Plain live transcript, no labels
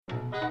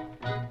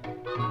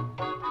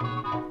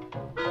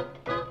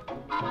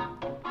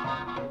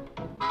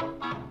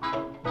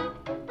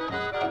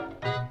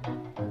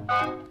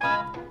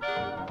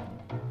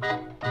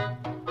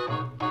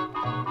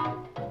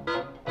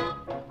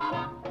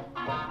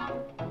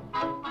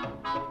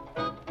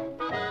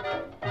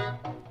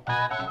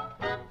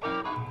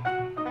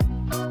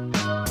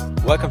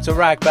Welcome to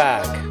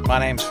Ragbag. My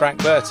name's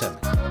Frank Burton.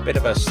 Bit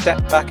of a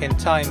step back in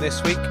time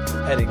this week,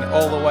 heading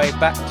all the way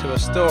back to a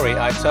story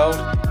I told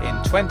in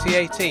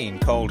 2018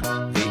 called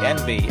The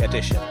Envy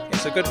Edition.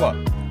 It's a good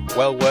one,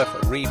 well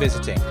worth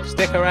revisiting.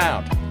 Stick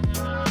around.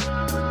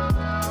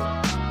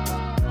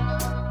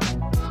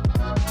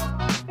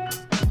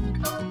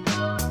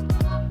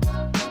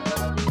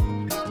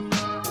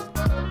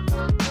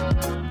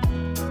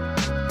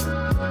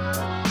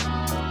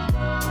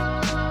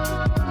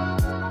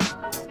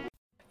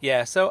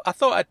 Yeah, so I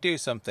thought I'd do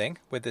something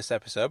with this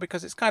episode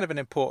because it's kind of an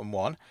important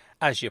one.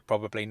 As you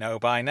probably know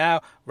by now,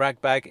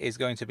 Ragbag is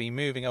going to be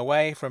moving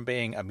away from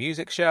being a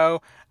music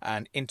show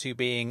and into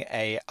being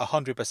a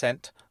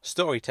 100%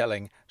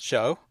 storytelling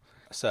show.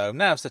 So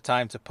now's the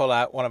time to pull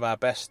out one of our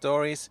best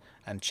stories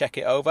and check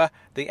it over,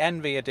 The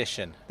Envy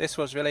Edition. This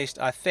was released,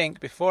 I think,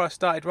 before I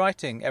started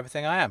writing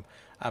Everything I Am,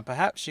 and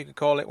perhaps you could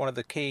call it one of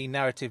the key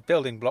narrative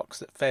building blocks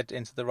that fed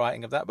into the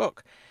writing of that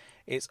book.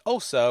 It's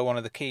also one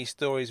of the key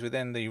stories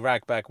within the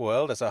Ragbag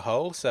world as a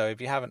whole, so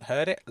if you haven't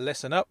heard it,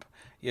 listen up,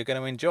 you're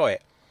going to enjoy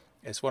it.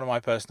 It's one of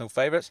my personal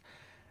favourites.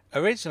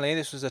 Originally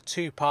this was a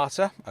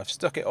two-parter. I've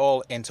stuck it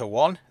all into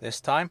one this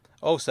time.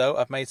 Also,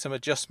 I've made some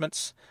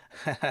adjustments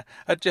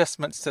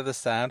to the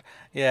sound.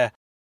 Yeah.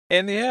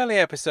 In the early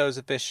episodes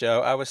of this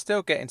show, I was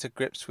still getting to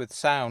grips with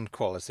sound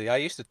quality. I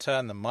used to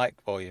turn the mic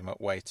volume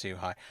up way too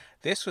high.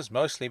 This was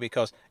mostly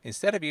because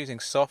instead of using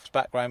soft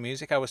background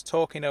music, I was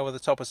talking over the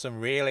top of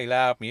some really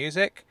loud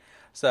music.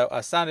 So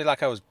I sounded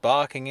like I was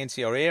barking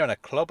into your ear in a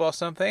club or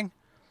something.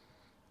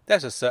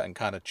 There's a certain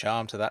kind of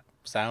charm to that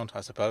sound,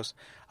 I suppose.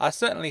 I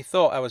certainly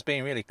thought I was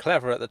being really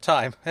clever at the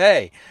time.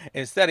 Hey,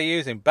 instead of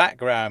using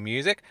background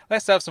music,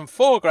 let's have some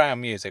foreground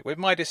music with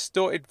my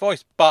distorted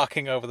voice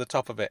barking over the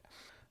top of it.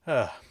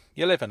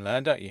 You live and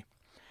learn, don't you?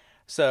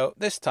 So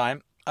this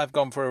time I've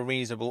gone for a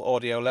reasonable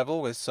audio level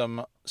with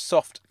some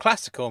soft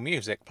classical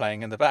music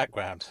playing in the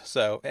background.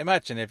 So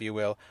imagine, if you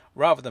will,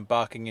 rather than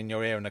barking in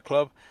your ear in a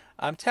club,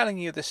 I'm telling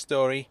you this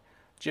story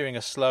during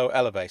a slow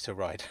elevator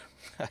ride.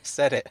 I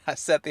said it. I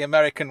said the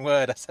American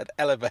word. I said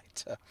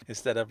elevator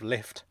instead of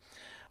lift.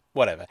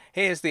 Whatever.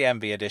 Here's the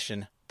Envy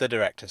Edition, the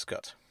director's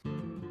cut.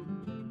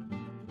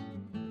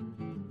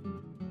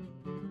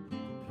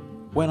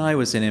 When I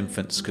was in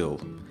infant school,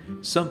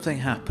 something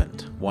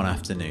happened one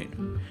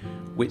afternoon,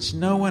 which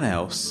no one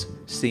else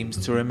seems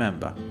to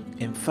remember.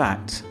 In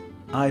fact,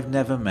 I've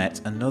never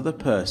met another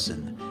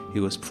person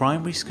who was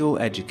primary school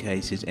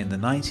educated in the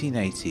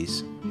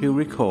 1980s who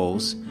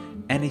recalls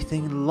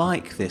anything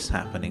like this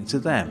happening to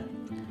them.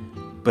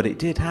 But it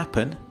did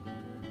happen.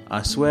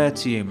 I swear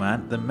to you,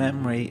 man, the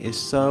memory is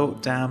so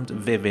damned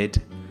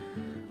vivid.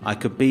 I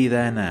could be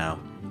there now,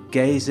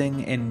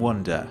 gazing in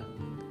wonder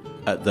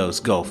at those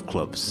golf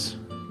clubs.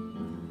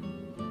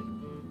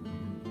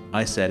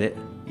 I said it,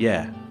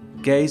 yeah,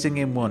 gazing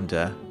in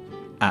wonder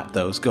at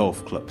those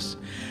golf clubs.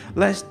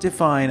 Let's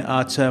define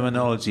our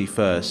terminology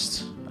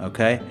first,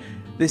 okay?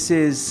 This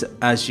is,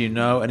 as you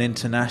know, an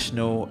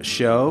international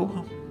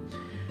show.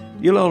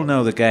 You'll all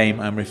know the game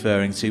I'm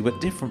referring to,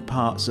 but different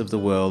parts of the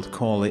world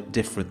call it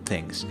different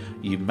things.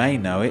 You may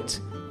know it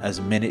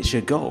as miniature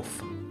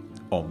golf,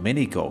 or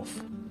mini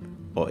golf,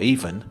 or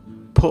even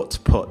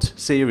putt-putt.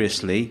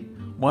 Seriously,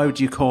 why would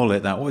you call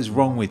it that? What is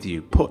wrong with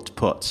you?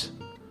 Putt-putt.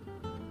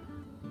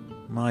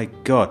 My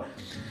God.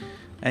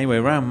 Anyway,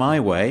 round my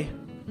way,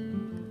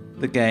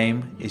 the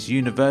game is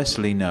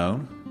universally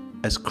known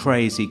as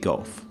crazy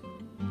golf.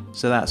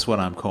 So that's what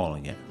I'm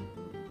calling it.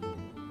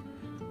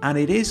 And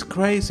it is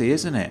crazy,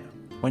 isn't it?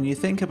 When you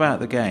think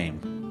about the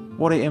game,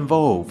 what it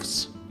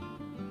involves.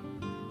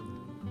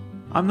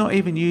 I'm not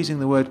even using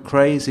the word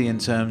crazy in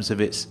terms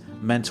of its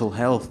mental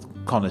health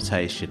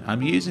connotation.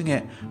 I'm using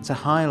it to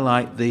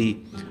highlight the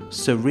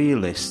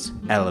surrealist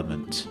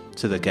element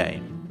to the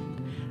game.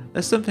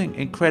 There's something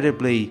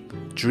incredibly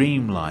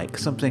dreamlike,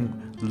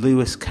 something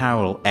Lewis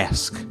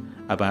Carroll-esque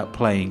about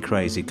playing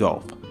crazy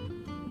golf.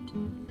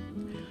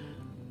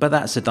 But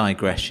that's a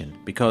digression,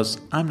 because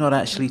I'm not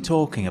actually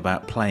talking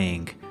about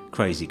playing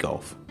crazy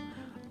golf.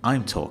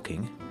 I'm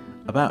talking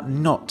about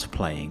not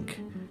playing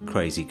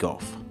crazy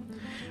golf.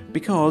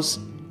 Because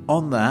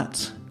on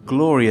that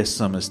glorious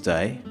summer's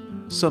day,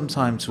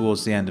 sometime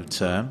towards the end of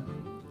term,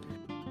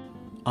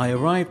 I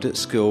arrived at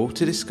school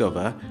to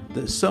discover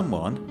that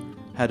someone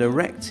had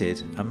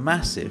erected a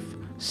massive,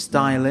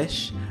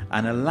 stylish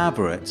and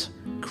elaborate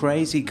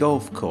crazy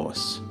golf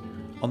course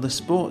on the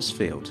sports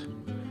field,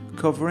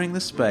 covering the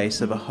space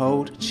of a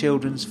whole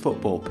children's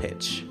football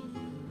pitch.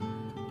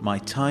 My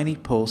tiny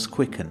pulse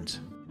quickened.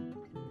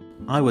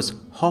 I was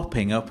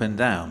hopping up and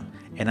down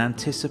in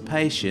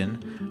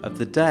anticipation of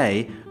the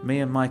day me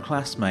and my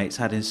classmates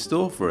had in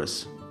store for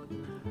us,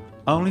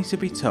 only to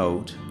be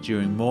told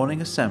during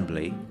morning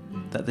assembly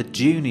that the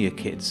junior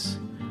kids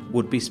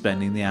would be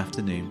spending the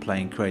afternoon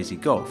playing crazy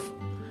golf,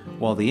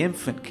 while the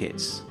infant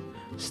kids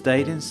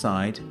stayed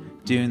inside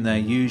doing their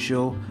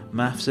usual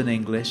maths and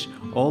English,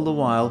 all the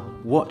while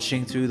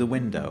watching through the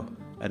window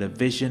at a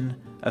vision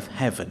of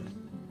heaven.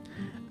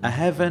 A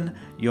heaven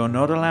you're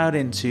not allowed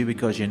into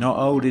because you're not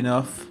old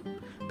enough,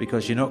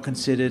 because you're not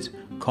considered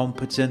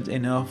competent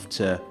enough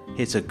to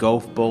hit a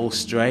golf ball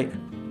straight.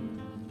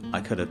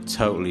 I could have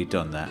totally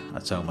done that, I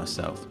told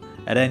myself.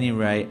 At any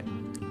rate,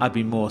 I'd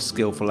be more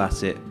skillful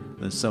at it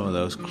than some of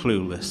those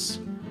clueless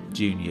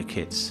junior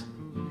kids.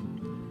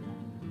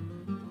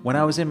 When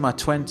I was in my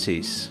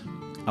 20s,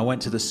 I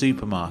went to the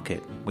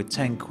supermarket with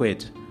 10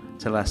 quid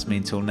to last me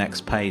until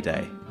next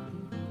payday.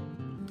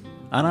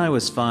 And I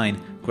was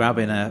fine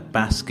grabbing a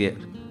basket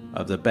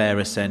of the bare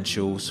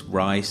essentials,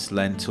 rice,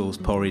 lentils,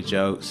 porridge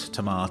oats,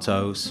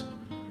 tomatoes,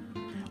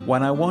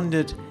 when I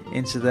wandered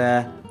into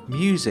their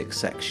music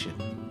section,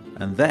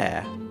 and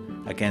there,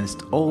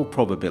 against all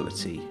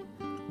probability,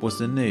 was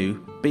the new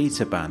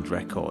Beta Band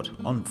record,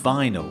 on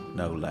vinyl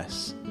no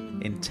less,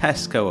 in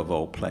Tesco of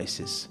all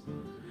places,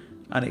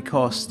 and it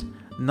cost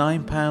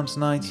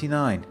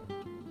 £9.99,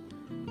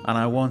 and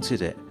I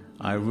wanted it.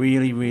 I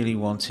really, really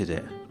wanted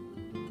it.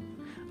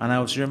 And I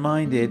was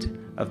reminded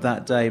of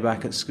that day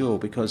back at school,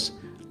 because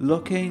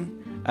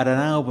looking at an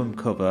album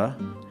cover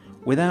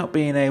without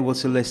being able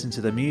to listen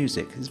to the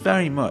music is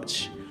very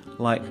much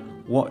like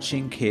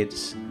watching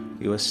kids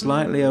who are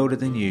slightly older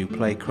than you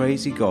play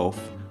crazy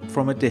golf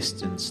from a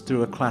distance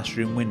through a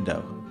classroom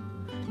window.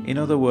 In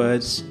other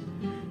words,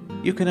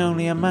 you can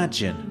only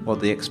imagine what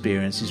the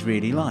experience is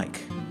really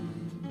like.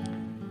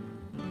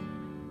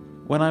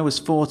 When I was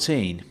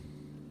 14,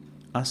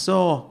 I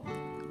saw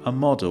a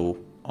model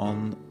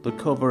on the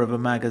cover of a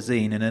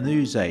magazine in a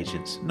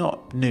newsagent's,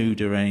 not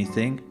nude or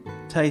anything,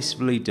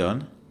 tastefully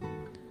done,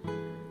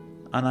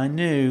 and I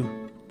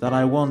knew that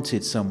I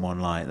wanted someone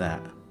like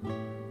that.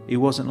 He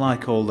wasn't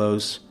like all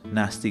those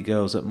nasty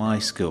girls at my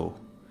school.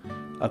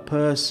 A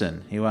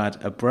person who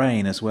had a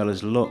brain as well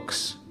as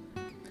looks.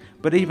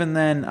 But even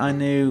then I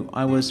knew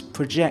I was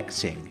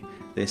projecting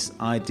this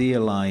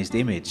idealised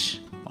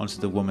image onto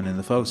the woman in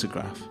the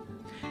photograph.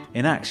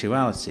 In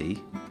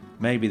actuality,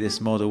 maybe this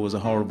model was a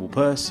horrible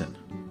person.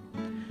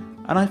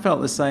 And I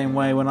felt the same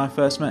way when I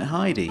first met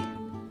Heidi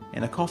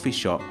in a coffee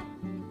shop.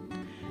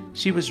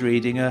 She was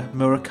reading a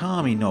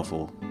Murakami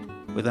novel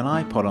with an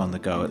iPod on the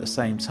go at the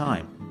same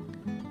time.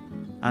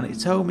 And it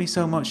told me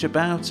so much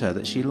about her,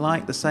 that she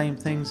liked the same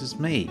things as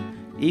me.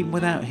 Even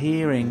without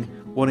hearing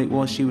what it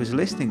was she was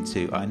listening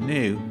to, I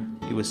knew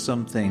it was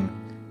something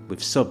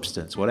with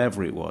substance,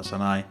 whatever it was,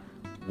 and I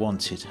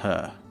wanted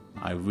her.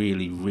 I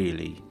really,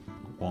 really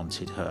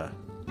wanted her.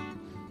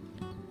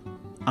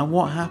 And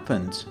what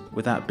happened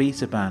with that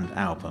Beta Band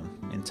album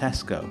in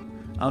Tesco?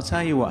 I'll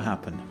tell you what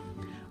happened.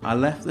 I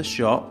left the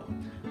shop,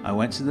 I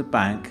went to the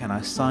bank and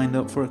I signed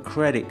up for a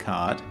credit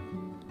card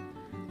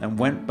and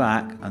went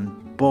back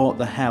and bought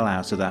the hell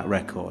out of that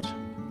record.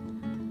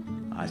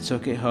 I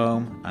took it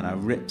home and I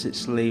ripped its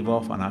sleeve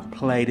off and I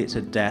played it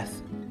to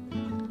death,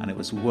 and it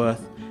was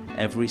worth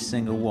every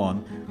single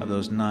one of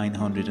those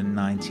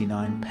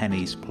 999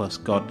 pennies plus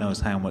God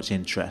knows how much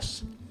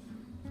interest.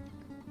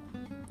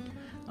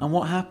 And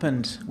what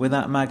happened with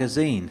that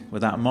magazine,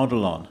 with that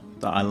model on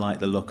that I liked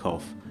the look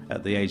of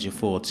at the age of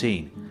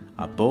 14?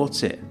 I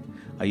bought it.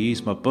 I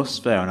used my bus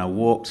fare and I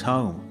walked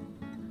home.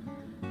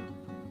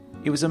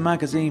 It was a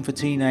magazine for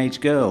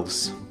teenage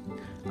girls.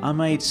 I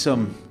made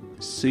some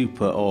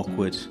super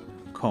awkward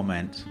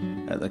comment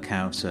at the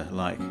counter,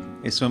 like,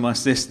 "It's for my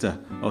sister,"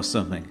 or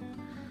something.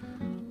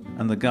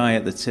 And the guy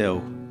at the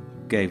till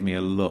gave me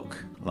a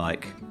look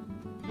like,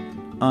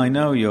 "I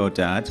know your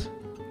dad,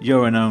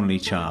 you're an only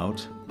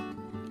child,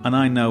 and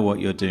I know what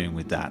you're doing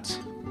with that."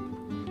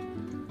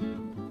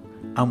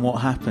 And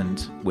what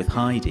happened with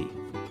Heidi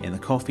in the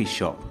coffee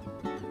shop?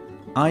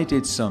 I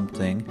did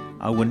something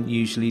I wouldn't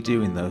usually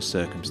do in those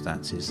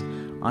circumstances.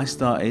 I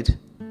started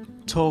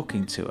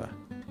talking to her,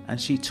 and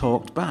she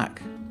talked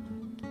back.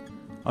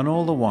 And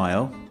all the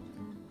while,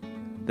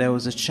 there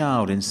was a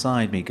child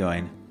inside me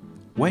going,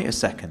 "Wait a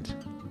second,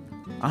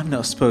 I'm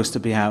not supposed to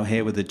be out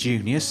here with the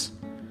juniors.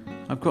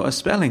 I've got a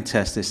spelling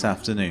test this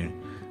afternoon,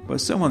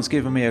 but someone's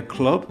given me a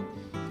club,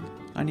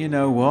 and you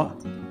know what?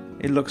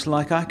 It looks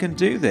like I can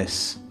do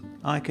this.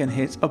 I can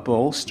hit a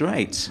ball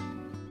straight.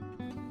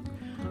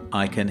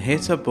 I can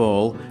hit a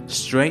ball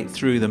straight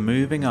through the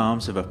moving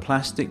arms of a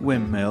plastic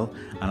windmill,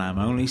 and I'm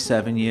only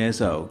 7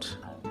 years old."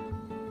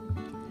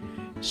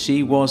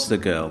 She was the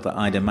girl that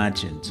I'd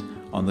imagined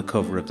on the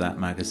cover of that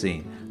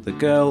magazine. The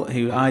girl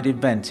who I'd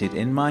invented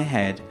in my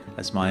head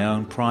as my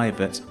own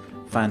private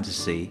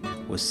fantasy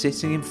was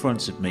sitting in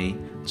front of me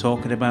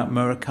talking about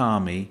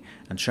Murakami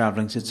and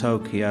travelling to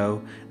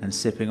Tokyo and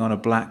sipping on a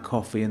black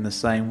coffee in the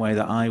same way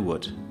that I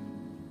would.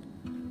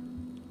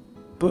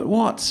 But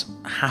what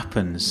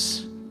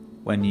happens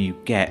when you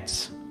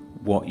get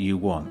what you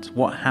want?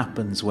 What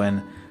happens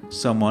when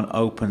someone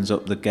opens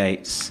up the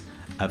gates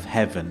of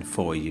heaven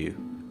for you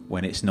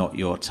when it's not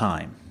your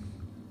time?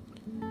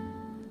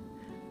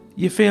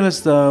 You feel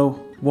as though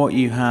what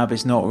you have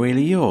is not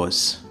really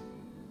yours,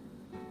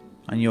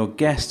 and your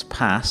guest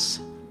pass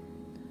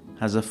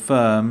has a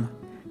firm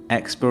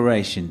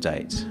expiration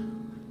date.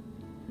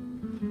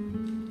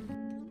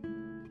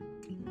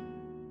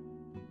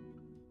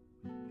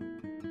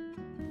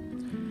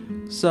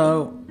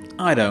 So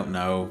I don't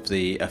know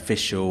the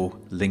official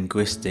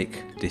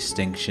linguistic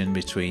distinction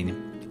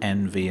between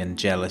envy and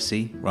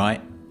jealousy,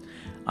 right?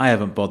 I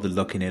haven't bothered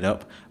looking it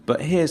up, but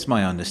here's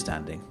my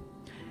understanding.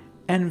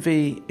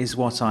 Envy is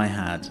what I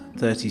had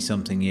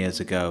 30-something years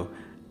ago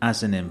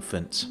as an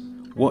infant,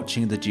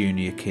 watching the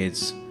junior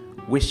kids,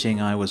 wishing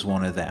I was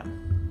one of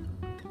them.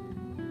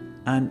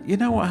 And you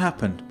know what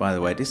happened, by the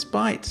way,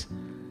 despite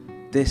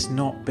this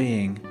not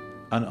being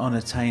an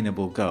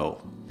unattainable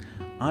goal,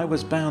 I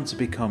was bound to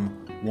become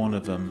one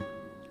of them,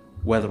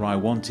 whether I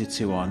wanted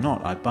to or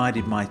not. I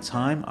bided my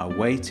time, I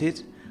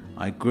waited,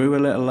 I grew a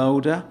little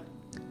older,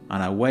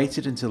 and I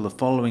waited until the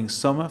following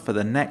summer for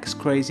the next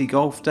crazy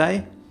golf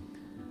day.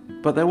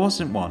 But there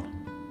wasn't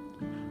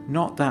one.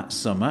 Not that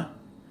summer,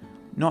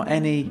 not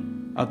any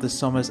of the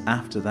summers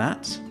after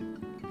that.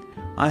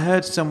 I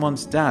heard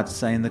someone's dad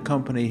saying the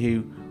company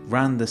who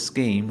ran the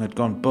scheme had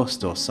gone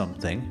bust or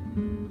something.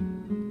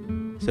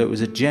 So it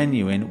was a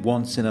genuine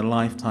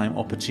once-in-a-lifetime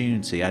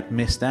opportunity I'd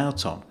missed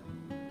out on.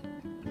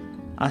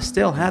 I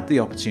still had the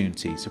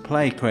opportunity to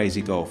play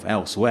crazy golf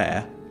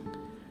elsewhere,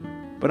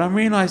 but I'm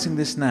realising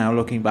this now,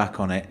 looking back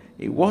on it,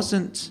 it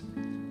wasn't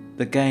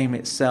the game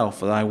itself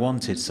that I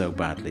wanted so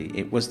badly.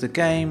 It was the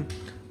game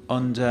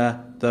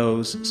under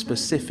those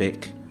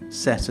specific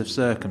set of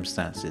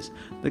circumstances.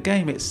 The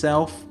game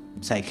itself,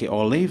 take it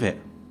or leave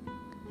it.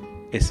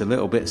 It's a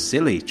little bit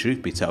silly,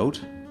 truth be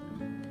told.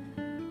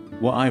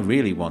 What I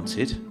really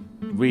wanted,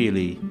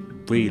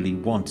 really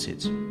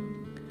wanted,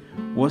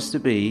 was to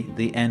be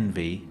the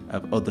envy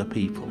of other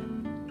people.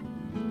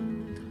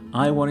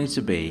 I wanted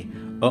to be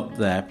up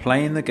there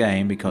playing the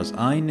game because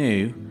I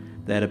knew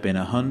there'd have been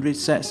 100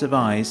 sets of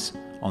eyes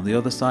on the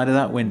other side of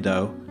that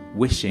window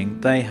wishing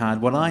they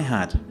had what I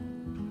had.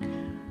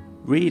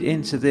 Read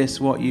into this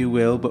what you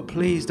will, but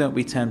please don't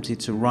be tempted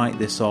to write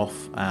this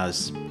off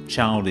as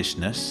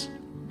childishness,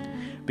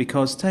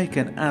 because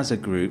taken as a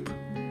group,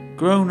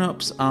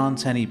 grown-ups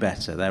aren't any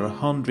better. They're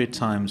 100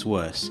 times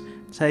worse.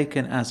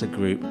 Taken as a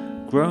group,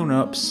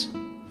 grown-ups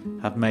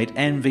have made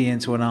envy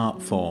into an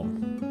art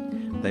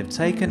form. They've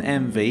taken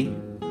envy,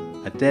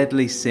 a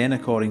deadly sin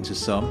according to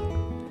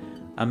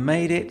some, and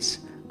made it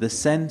the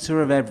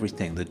centre of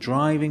everything, the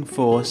driving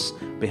force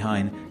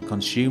behind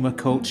consumer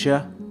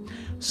culture.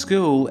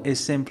 School is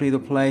simply the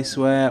place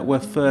where we're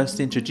first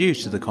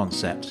introduced to the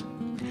concept.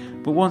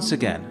 But once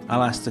again,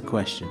 I'll ask the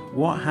question,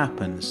 what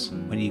happens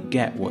when you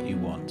get what you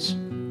want?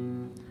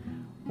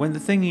 When the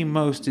thing you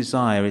most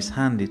desire is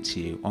handed to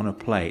you on a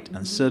plate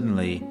and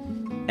suddenly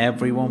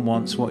everyone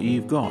wants what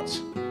you've got.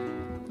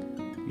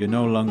 You're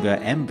no longer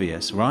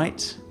envious,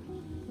 right?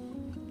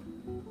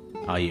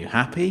 Are you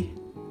happy?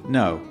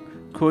 No,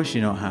 of course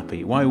you're not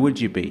happy. Why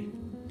would you be?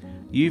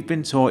 You've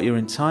been taught your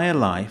entire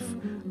life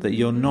that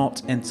you're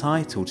not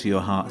entitled to your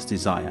heart's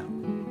desire.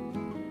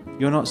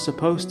 You're not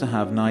supposed to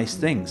have nice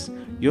things.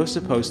 You're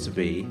supposed to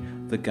be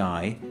the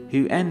guy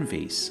who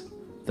envies.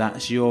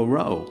 That's your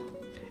role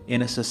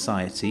in a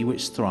society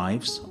which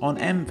thrives on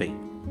envy.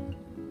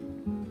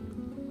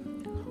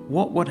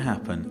 What would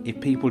happen if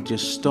people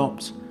just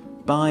stopped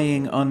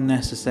buying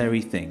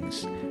unnecessary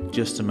things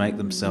just to make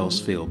themselves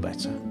feel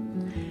better?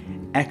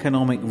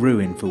 Economic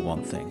ruin, for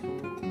one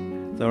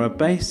thing. There are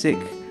basic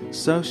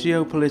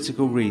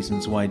socio-political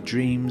reasons why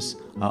dreams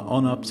are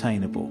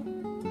unobtainable.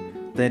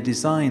 They're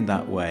designed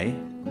that way,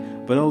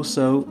 but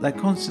also they're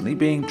constantly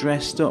being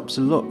dressed up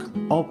to look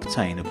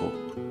obtainable.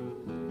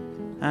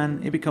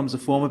 And it becomes a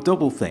form of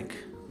doublethink.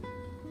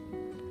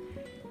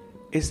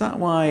 Is that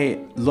why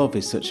love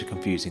is such a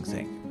confusing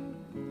thing?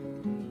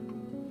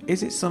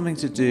 Is it something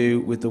to do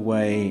with the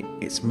way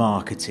it's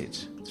marketed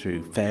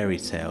through fairy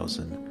tales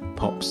and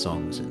pop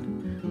songs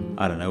and,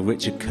 I don't know,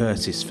 Richard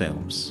Curtis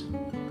films?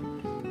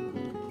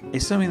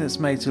 It's something that's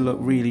made to look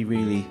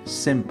really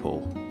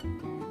simple.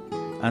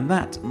 And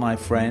that, my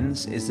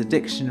friends, is the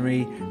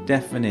dictionary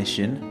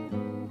definition.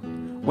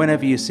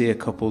 Whenever you see a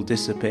couple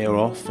disappear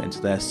off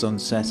into their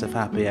sunset of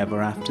happy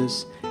ever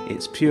afters,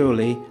 it's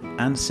purely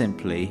and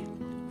simply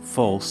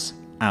false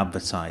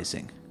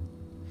advertising.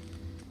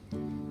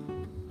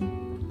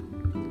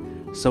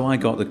 So I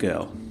got the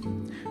girl.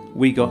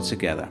 We got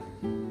together.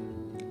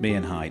 Me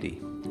and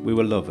Heidi. We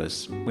were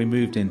lovers. We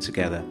moved in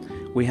together.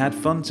 We had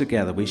fun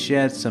together. We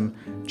shared some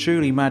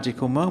truly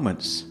magical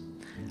moments.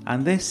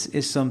 And this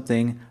is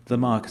something the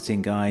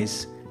marketing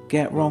guys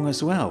get wrong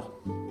as well.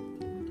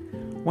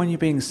 When you're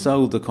being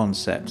sold the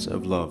concept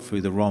of love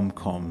through the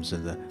rom-coms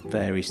and the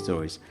fairy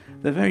stories,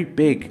 they're very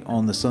big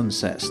on the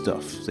sunset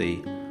stuff.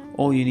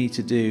 All you need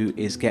to do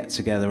is get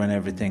together and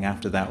everything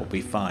after that will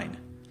be fine.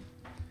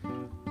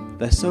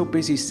 They're so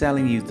busy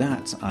selling you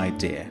that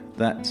idea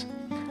that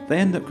they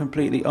end up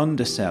completely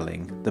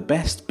underselling the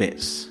best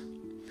bits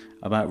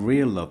about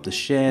real love, the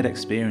shared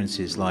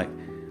experiences like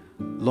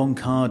long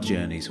car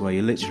journeys where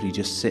you literally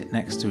just sit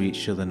next to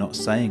each other not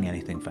saying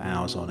anything for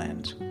hours on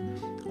end,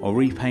 or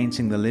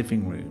repainting the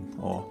living room,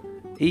 or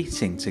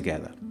eating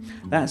together.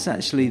 That's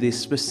actually the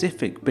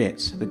specific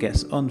bit that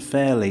gets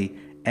unfairly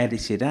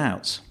edited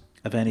out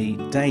of any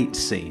date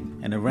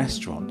scene in a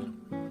restaurant.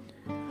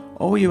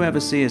 All you ever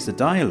see is the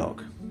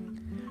dialogue.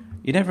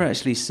 You never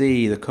actually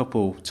see the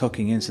couple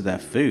tucking into their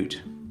food.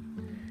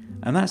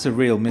 And that's a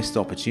real missed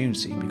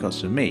opportunity,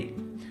 because for me,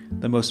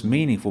 the most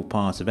meaningful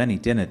part of any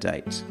dinner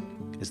date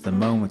is the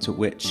moment at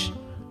which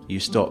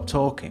you stop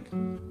talking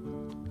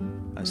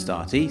and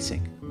start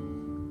eating.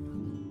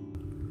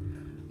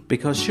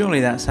 Because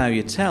surely that's how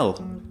you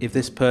tell if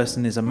this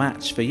person is a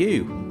match for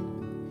you.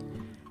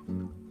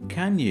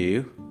 Can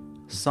you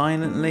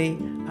silently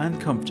and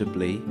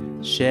comfortably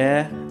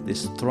share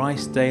this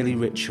thrice daily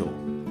ritual?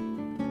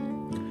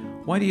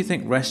 Why do you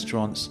think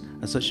restaurants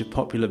are such a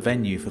popular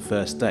venue for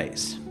first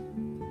dates?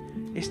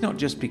 It's not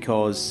just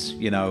because,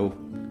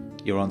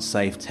 you're on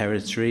safe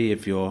territory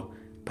if your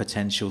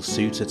potential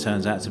suitor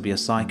turns out to be a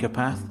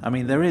psychopath. I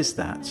mean, there is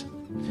that.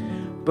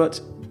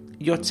 But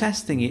you're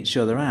testing each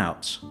other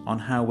out on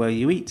how well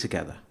you eat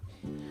together.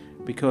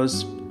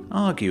 Because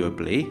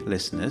arguably,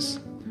 listeners,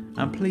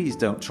 and please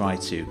don't try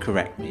to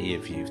correct me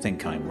if you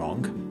think I'm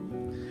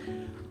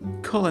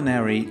wrong,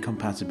 culinary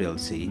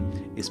compatibility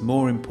is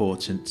more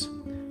important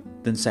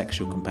than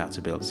sexual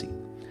compatibility.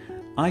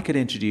 I could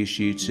introduce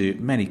you to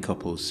many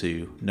couples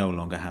who no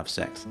longer have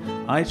sex.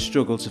 I'd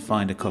struggle to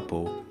find a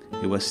couple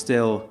who are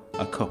still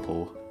a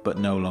couple but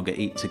no longer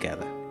eat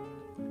together.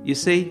 You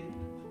see,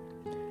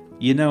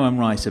 I'm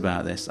right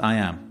about this. I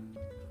am.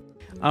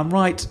 I'm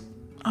right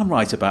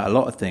about a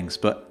lot of things,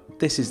 but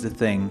this is the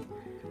thing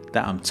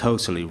that I'm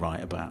totally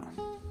right about.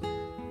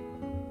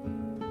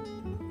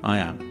 I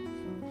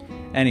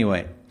am.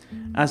 Anyway,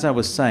 as I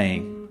was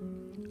saying,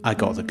 I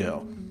got the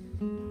girl.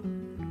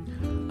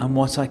 And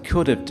what I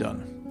could have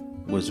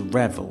done was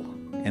revel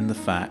in the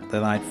fact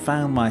that I'd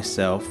found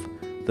myself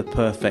the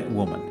perfect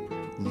woman.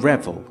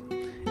 Revel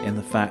in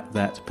the fact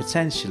that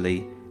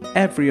potentially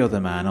every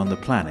other man on the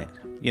planet,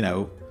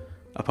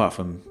 apart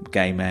from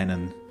gay men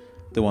and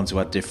the ones who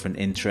had different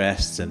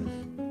interests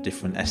and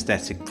different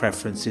aesthetic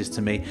preferences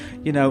to me,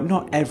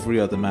 not every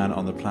other man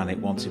on the planet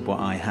wanted what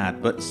I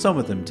had, but some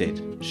of them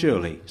did.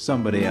 Surely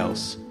somebody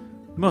else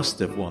must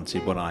have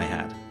wanted what I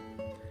had.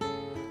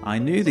 I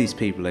knew these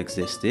people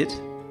existed.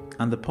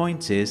 And the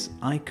point is,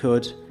 I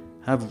could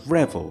have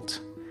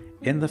revelled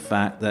in the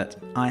fact that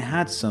I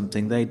had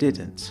something they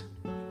didn't.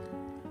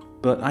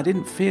 But I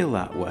didn't feel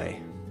that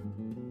way.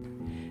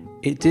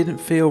 It didn't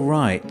feel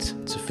right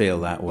to feel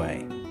that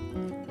way.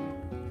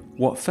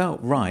 What felt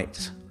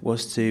right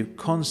was to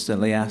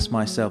constantly ask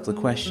myself the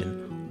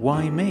question,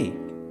 why me?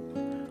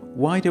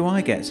 Why do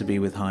I get to be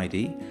with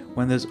Heidi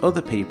when there's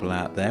other people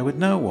out there with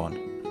no one?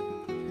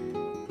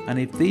 And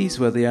if these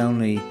were the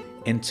only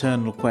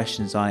internal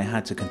questions I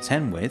had to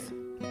contend with,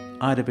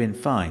 I'd have been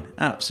fine,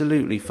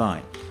 absolutely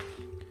fine.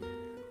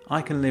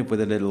 I can live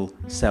with a little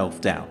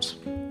self-doubt.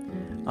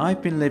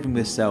 I've been living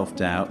with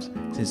self-doubt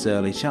since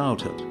early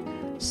childhood.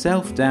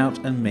 Self-doubt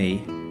and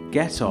me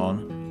get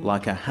on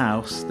like a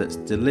house that's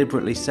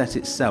deliberately set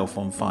itself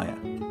on fire.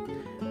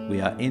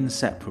 We are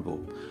inseparable.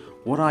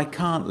 What I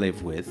can't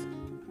live with,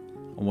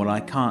 and what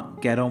I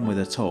can't get on with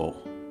at all,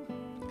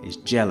 is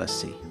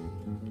jealousy.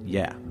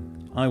 Yeah,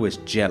 I was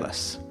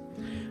jealous.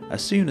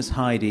 As soon as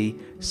Heidi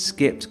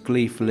skipped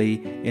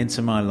gleefully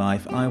into my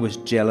life, I was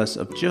jealous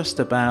of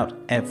just about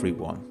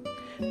everyone.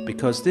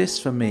 Because this,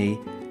 for me,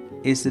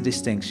 is the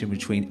distinction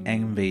between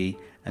envy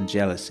and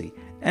jealousy.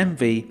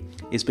 Envy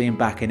is being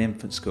back in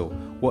infant school,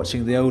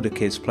 watching the older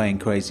kids playing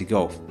crazy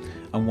golf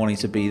and wanting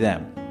to be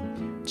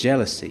them.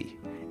 Jealousy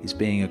is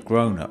being a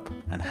grown-up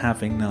and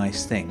having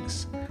nice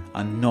things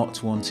and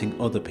not wanting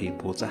other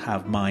people to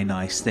have my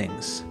nice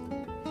things.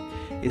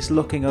 It's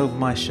looking over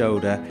my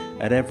shoulder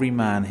at every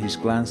man who's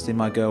glanced in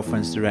my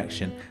girlfriend's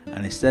direction,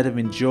 and instead of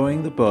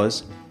enjoying the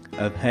buzz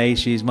of, hey,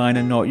 she's mine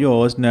and not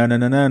yours, no,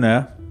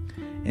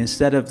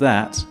 instead of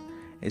that,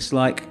 it's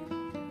like,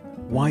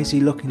 why is he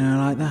looking at her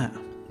like that?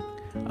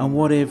 And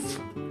what if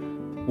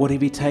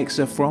he takes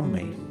her from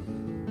me?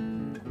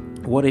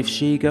 What if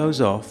she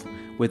goes off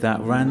with that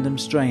random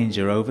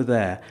stranger over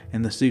there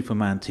in the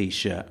Superman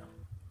t-shirt?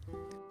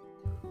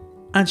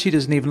 And she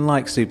doesn't even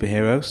like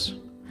superheroes.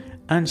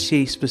 And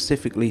she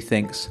specifically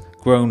thinks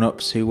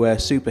grown-ups who wear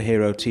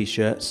superhero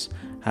t-shirts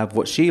have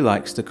what she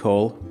likes to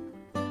call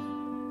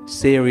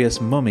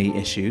serious mummy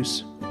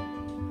issues.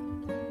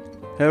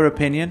 Her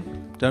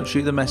opinion, don't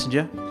shoot the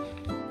messenger.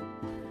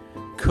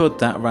 Could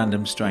that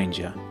random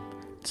stranger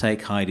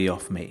take Heidi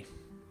off me?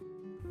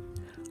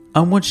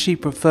 And would she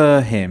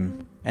prefer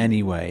him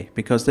anyway?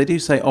 Because they do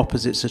say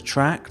opposites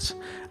attract,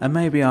 and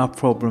maybe our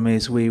problem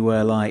is we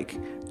were like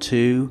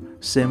too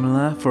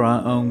similar for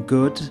our own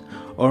good.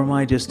 Or am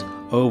I just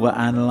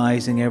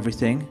over-analysing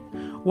everything?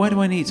 Why do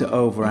I need to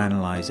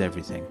over-analyse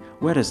everything?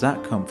 Where does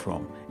that come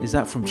from? Is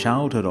that from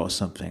childhood or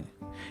something?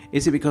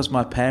 Is it because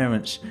my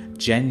parents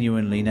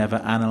genuinely never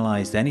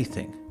analysed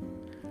anything?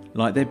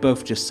 Like they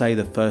both just say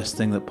the first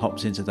thing that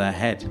pops into their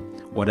head,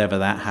 whatever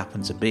that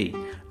happened to be.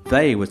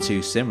 They were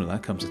too similar,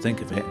 come to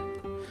think of it.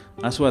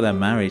 That's why their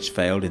marriage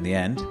failed in the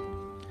end.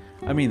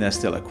 I mean, there's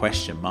still a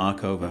question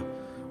mark over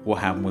what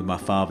happened with my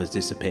father's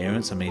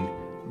disappearance. I mean,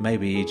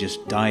 maybe he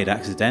just died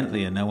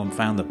accidentally and no one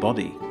found the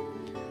body.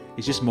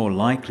 It's just more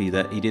likely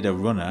that he did a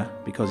runner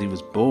because he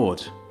was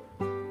bored.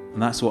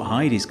 And that's what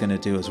Heidi's going to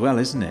do as well,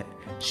 isn't it?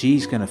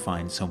 She's going to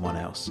find someone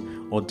else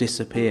or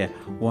disappear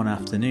one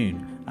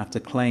afternoon after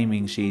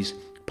claiming she's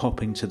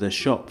popping to the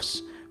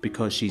shops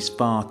because she's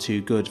far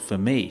too good for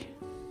me.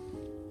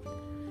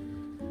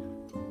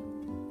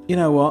 You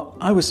know what?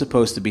 I was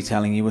supposed to be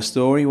telling you a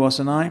story,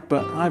 wasn't I?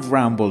 But I've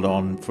rambled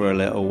on for a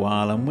little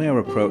while and we're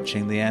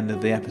approaching the end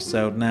of the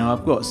episode now.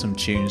 I've got some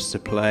tunes to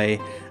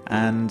play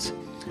and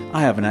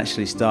I haven't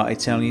actually started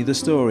telling you the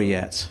story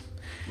yet.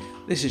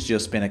 This has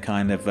just been a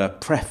kind of a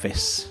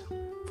preface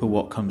for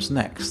what comes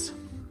next.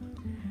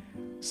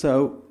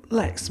 So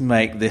let's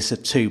make this a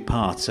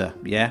two-parter,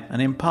 yeah?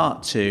 And in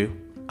part 2,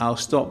 I'll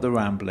stop the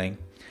rambling.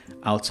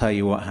 I'll tell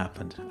you what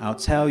happened. I'll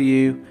tell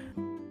you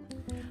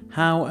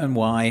how and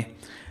why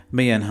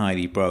me and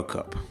Heidi broke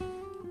up.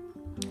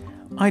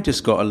 I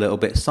just got a little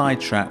bit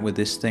sidetracked with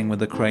this thing with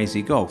the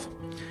crazy golf.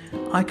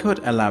 I could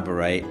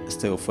elaborate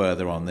still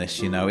further on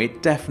this,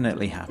 it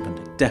definitely happened,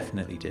 it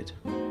definitely did.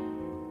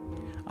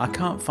 I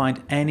can't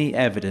find any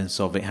evidence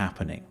of it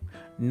happening.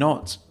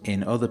 Not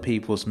in other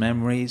people's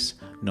memories,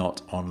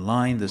 not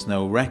online. There's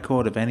no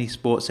record of any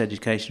sports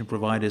education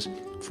providers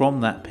from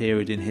that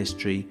period in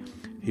history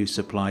who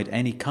supplied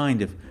any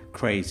kind of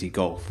crazy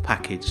golf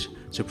package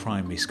to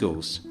primary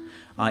schools.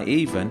 I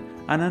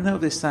even, and I know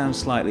this sounds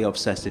slightly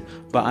obsessive,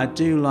 but I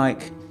do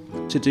like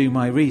to do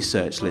my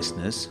research,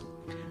 listeners.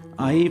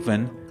 I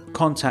even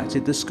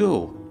contacted the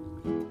school.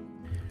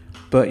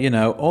 But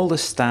all the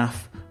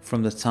staff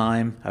from the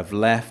time have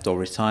left or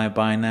retired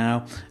by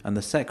now, and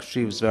the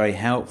secretary was very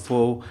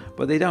helpful,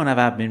 but they don't have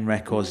admin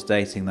records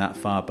dating that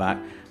far back.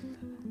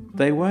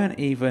 They weren't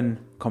even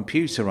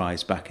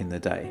computerized back in the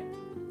day.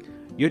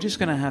 You're just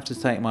going to have to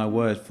take my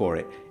word for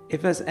it.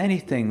 If there's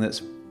anything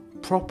that's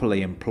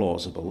properly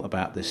implausible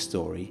about this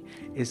story,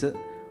 is that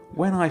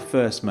when I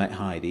first met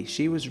Heidi,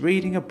 she was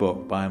reading a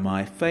book by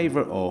my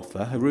favourite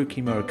author,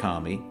 Haruki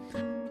Murakami,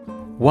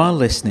 while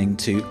listening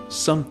to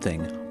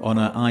something on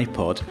her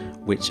iPod,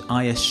 which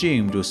I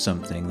assumed was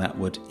something that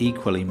would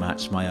equally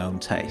match my own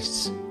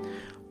tastes.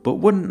 But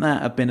wouldn't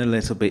that have been a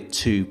little bit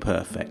too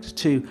perfect,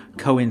 too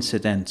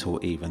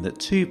coincidental even, that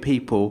two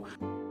people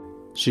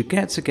should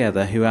get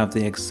together who have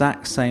the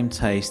exact same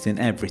taste in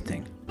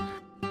everything?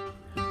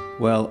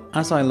 Well,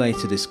 as I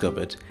later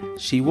discovered,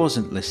 she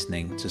wasn't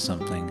listening to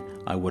something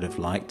I would have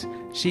liked.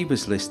 She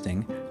was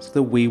listening to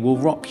the We Will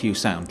Rock You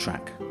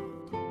soundtrack.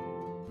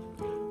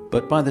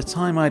 But by the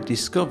time I'd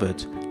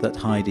discovered that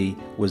Heidi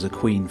was a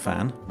Queen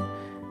fan,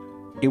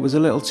 it was a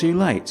little too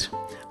late.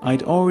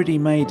 I'd already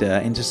made her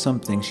into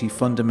something she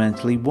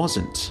fundamentally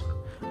wasn't.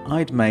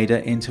 I'd made her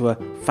into a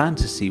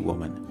fantasy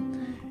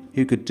woman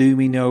who could do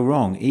me no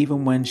wrong,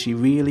 even when she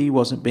really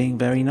wasn't being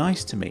very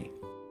nice to me.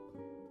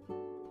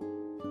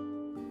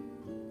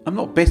 I'm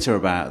not bitter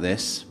about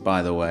this,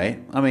 by the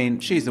way. I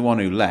mean, she's the one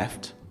who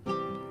left.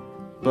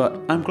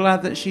 But I'm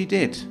glad that she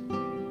did.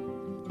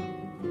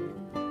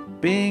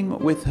 Being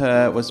with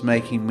her was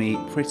making me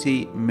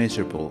pretty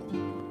miserable.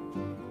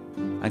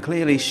 And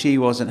clearly she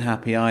wasn't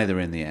happy either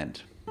in the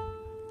end.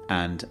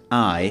 And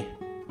I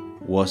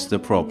was the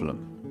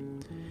problem.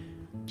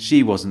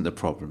 She wasn't the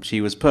problem. She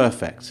was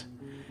perfect.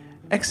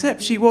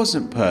 Except she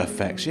wasn't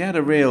perfect. She had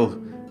a real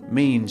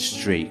mean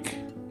streak.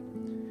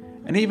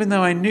 And even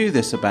though I knew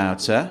this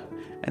about her,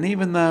 and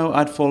even though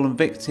I'd fallen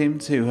victim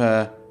to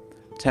her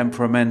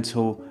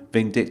temperamental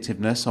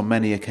vindictiveness on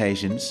many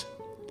occasions,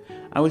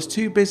 I was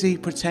too busy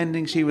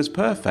pretending she was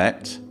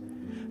perfect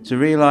to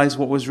realise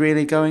what was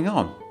really going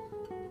on.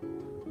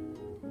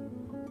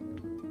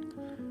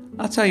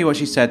 I'll tell you what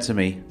she said to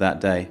me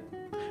that day,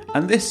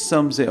 and this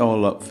sums it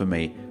all up for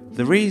me.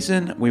 The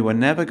reason we were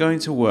never going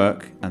to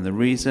work, and the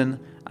reason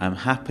I'm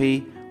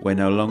happy we're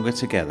no longer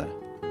together.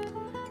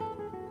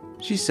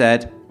 She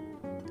said,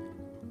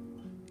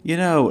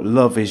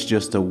 love is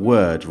just a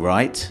word,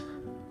 right?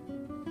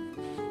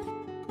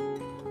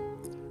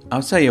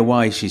 I'll tell you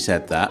why she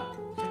said that.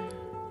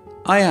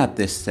 I had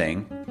this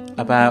thing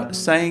about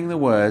saying the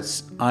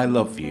words I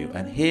love you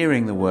and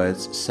hearing the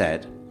words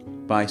said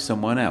by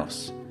someone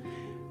else.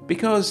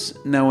 Because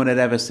no one had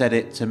ever said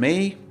it to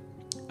me,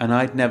 and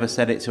I'd never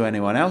said it to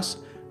anyone else,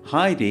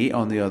 Heidi,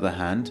 on the other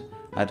hand,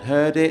 had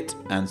heard it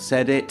and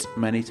said it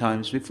many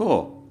times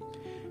before.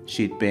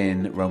 She'd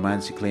been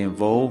romantically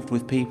involved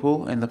with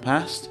people in the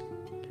past.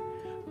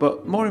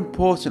 But more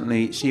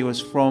importantly, she was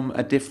from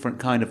a different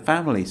kind of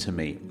family to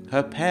me.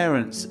 Her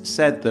parents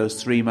said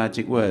those 3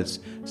 magic words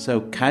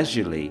so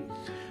casually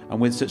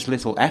and with such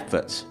little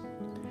effort.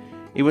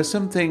 It was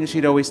something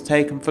she'd always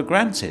taken for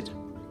granted.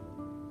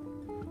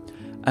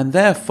 And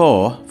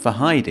therefore, for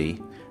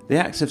Heidi, the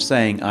act of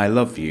saying I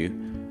love you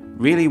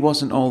really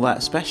wasn't all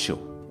that special.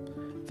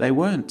 They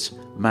weren't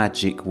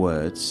magic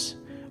words,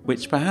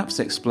 which perhaps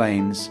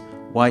explains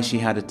why she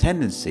had a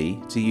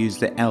tendency to use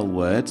the L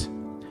word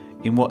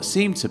in what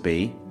seemed to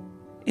be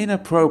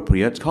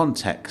inappropriate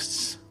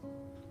contexts.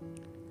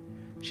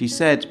 She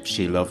said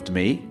she loved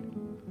me,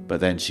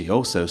 but then she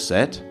also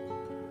said,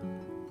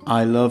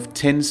 I love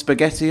tin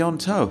spaghetti on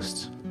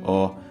toast,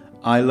 or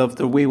I love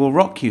the We Will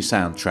Rock You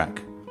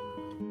soundtrack.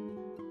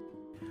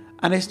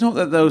 And it's not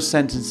that those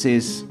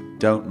sentences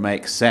don't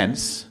make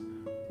sense.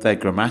 They're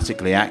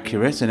grammatically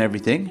accurate and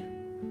everything.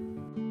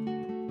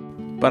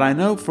 But I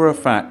know for a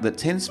fact that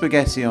tin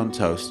spaghetti on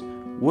toast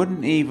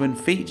wouldn't even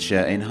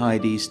feature in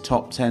Heidi's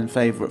top 10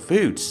 favourite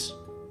foods.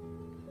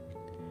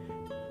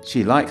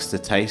 She likes the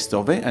taste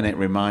of it and it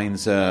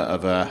reminds her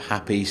of a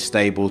happy,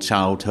 stable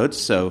childhood,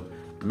 so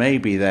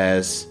maybe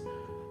there's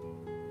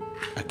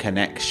a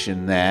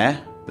connection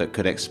there that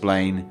could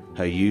explain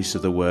her use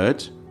of the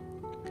word.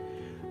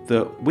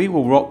 The We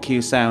Will Rock You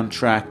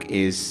soundtrack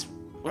is,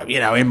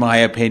 in my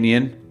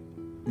opinion,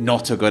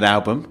 not a good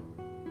album.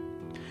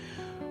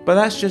 But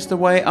that's just the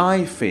way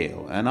I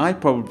feel, and I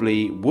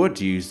probably would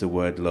use the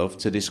word love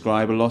to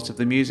describe a lot of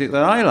the music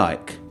that I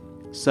like.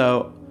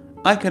 So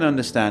I can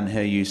understand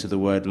her use of the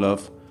word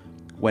love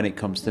when it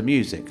comes to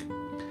music.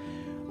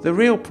 The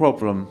real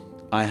problem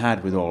I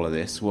had with all of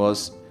this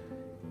was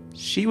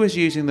she was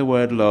using the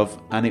word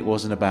love and it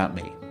wasn't about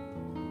me.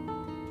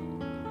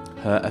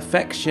 Her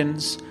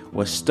affections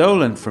were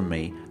stolen from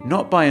me,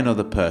 not by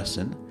another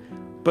person,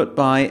 but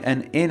by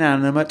an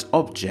inanimate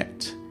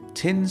object.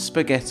 Tin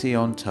spaghetti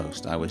on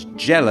toast. I was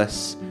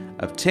jealous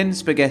of tin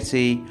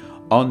spaghetti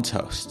on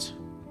toast.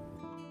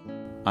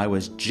 I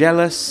was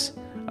jealous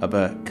of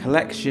a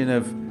collection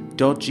of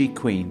dodgy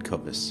Queen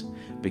covers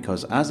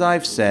because, as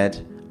I've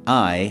said,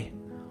 I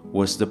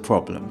was the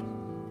problem.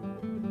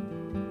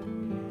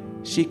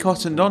 She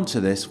cottoned onto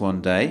this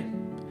one day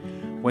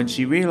when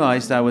she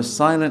realised I was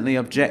silently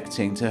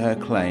objecting to her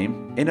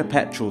claim in a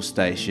petrol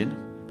station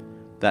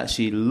that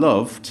she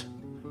loved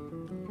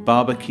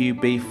barbecue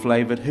beef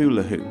flavoured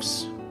hula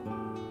hoops.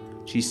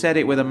 She said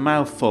it with a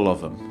mouthful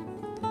of them,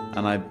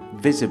 and I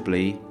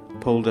visibly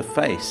pulled a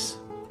face.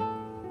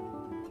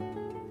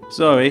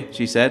 "Sorry,"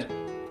 she said.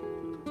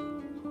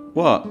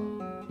 "What?"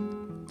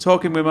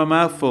 "Talking with my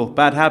mouth full,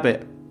 bad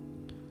habit."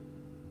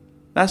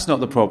 "That's not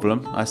the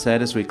problem," I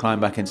said as we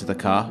climbed back into the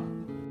car.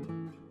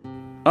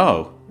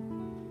 "Oh."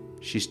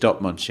 She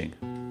stopped munching.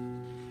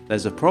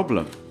 "There's a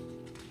problem."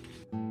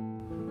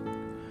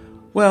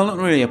 "Well, not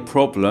really a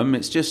problem,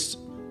 it's just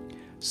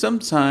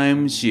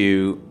sometimes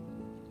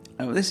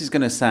this is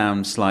going to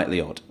sound slightly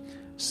odd.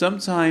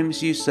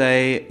 Sometimes you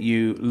say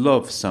you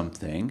love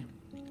something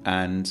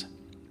and,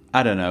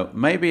 I don't know,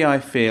 maybe I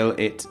feel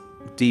it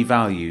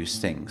devalues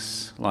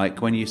things.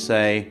 Like when you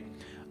say,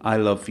 I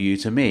love you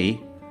to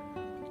me,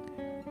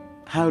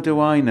 how do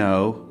I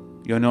know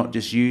you're not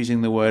just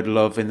using the word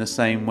love in the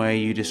same way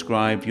you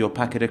describe your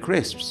packet of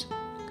crisps?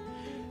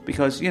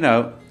 Because,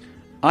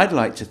 I'd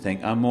like to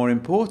think I'm more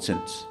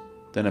important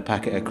than a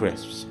packet of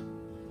crisps.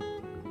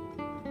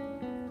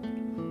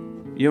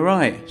 "You're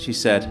right," she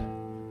said.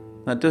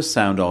 "That does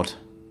sound odd."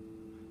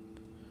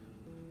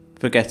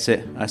 "Forget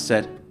it," I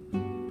said.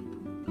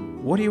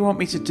 "What do you want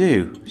me to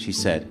do?" she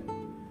said.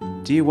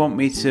 "Do you want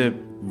me to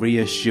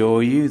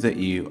reassure you that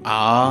you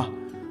are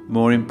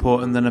more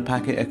important than a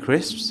packet of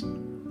crisps?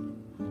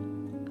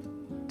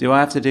 Do I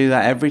have to do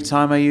that every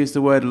time I use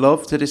the word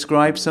love to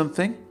describe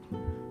something?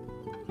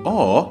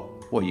 Or,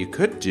 what you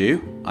could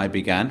do," I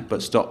began,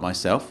 but stopped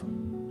myself.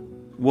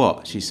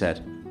 "What?" she said.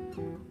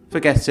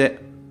 "Forget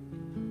it."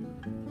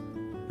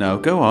 "No,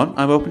 go on,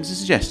 I'm open to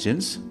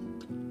suggestions."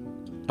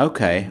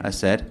 "Okay," I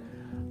said.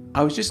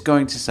 "I was just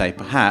going to say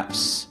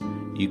perhaps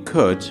you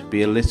could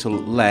be a little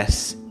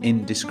less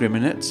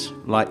indiscriminate,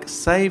 like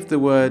save the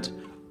word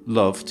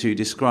love to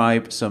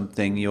describe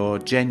something you're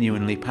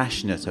genuinely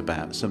passionate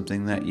about,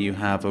 something that you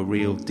have a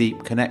real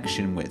deep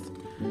connection with.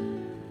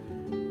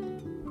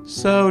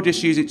 So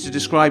just use it to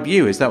describe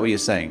you, is that what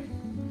you're saying?"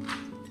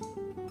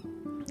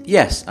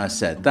 "Yes," I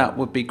said, "that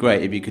would be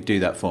great if you could do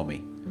that for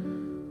me."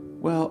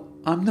 "Well,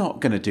 I'm not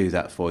going to do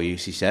that for you,"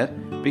 she said,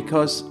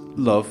 "because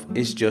love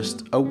is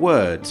just a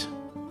word.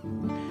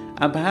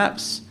 And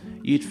perhaps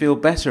you'd feel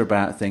better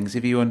about things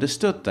if you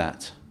understood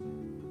that."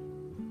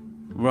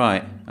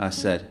 "Right," I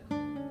said.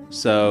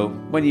 "So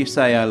when you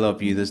say I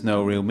love you, there's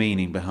no real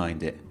meaning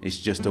behind it. It's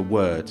just a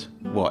word.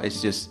 What,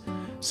 it's just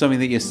something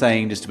that you're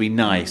saying just to be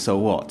nice,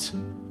 or what?"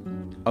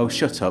 "Oh,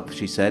 shut up,"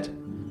 she said.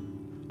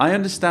 "I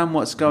understand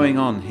what's going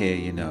on here,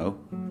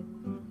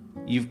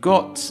 You've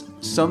got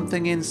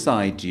something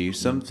inside you,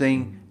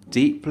 something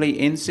deeply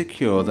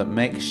insecure that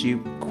makes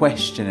you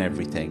question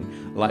everything.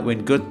 Like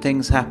when good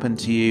things happen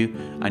to you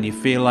and you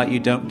feel like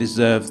you don't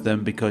deserve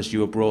them because you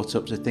were brought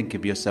up to think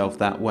of yourself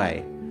that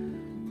way.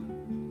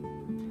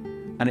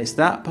 And it's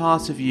that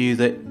part of you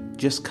that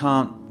just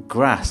can't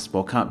grasp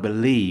or can't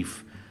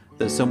believe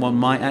that someone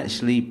might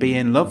actually be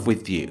in love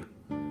with you.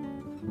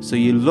 So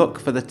you look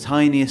for the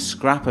tiniest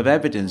scrap of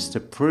evidence to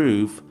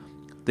prove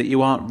that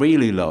you aren't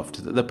really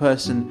loved, that the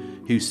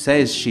person who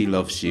says she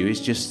loves you is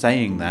just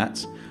saying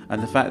that,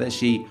 and the fact that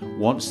she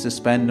wants to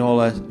spend all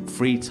her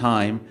free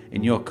time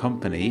in your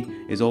company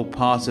is all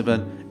part of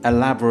an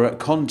elaborate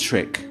con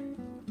trick.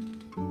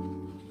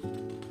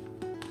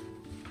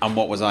 And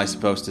what was I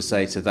supposed to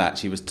say to that?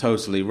 She was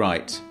totally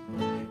right.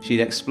 She'd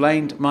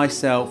explained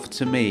myself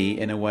to me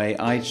in a way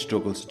I'd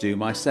struggle to do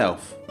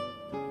myself.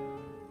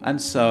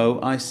 And so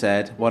I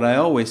said what I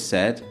always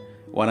said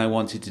when I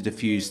wanted to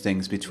diffuse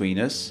things between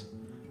us.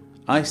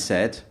 I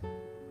said,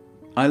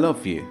 I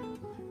love you.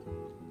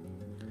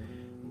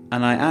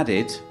 And I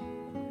added,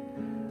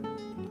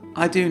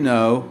 I do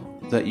know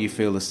that you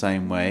feel the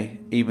same way,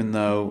 even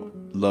though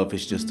love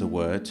is just a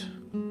word.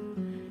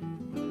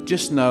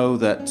 Just know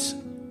that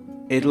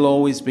it'll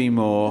always be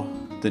more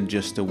than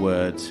just a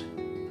word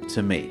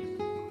to me.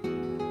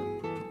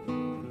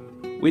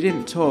 We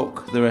didn't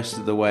talk the rest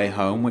of the way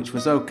home, which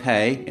was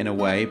okay in a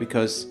way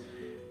because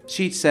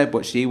she'd said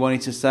what she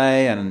wanted to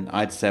say and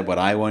I'd said what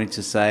I wanted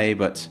to say,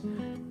 but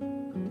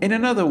in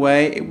another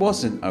way it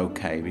wasn't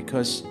okay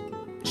because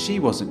she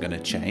wasn't going to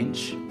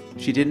change.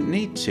 She didn't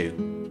need to.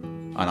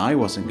 And I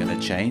wasn't going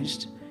to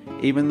change,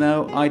 even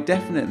though I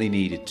definitely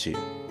needed to.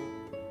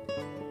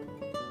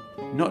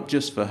 Not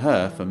just for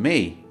her, for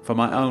me, for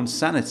my own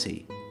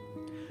sanity.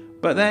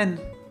 But then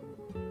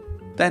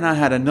I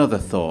had another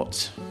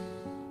thought.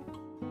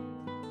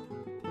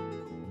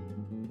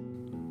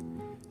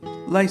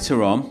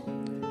 Later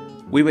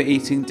on, we were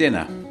eating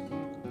dinner.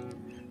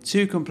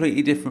 2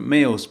 completely different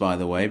meals, by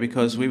the way,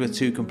 because we were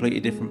 2 completely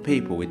different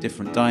people with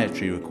different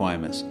dietary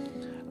requirements.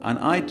 And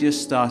I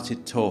just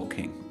started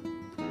talking,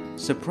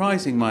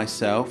 surprising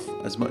myself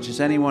as much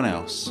as anyone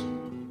else.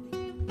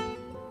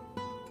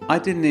 I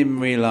didn't even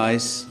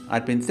realise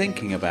I'd been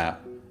thinking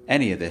about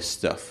any of this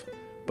stuff,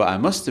 but I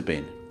must have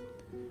been,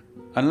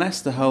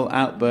 unless the whole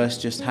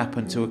outburst just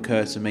happened to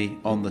occur to me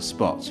on the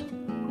spot.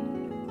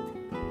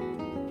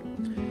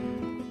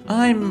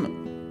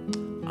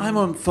 I'm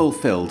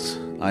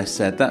unfulfilled, I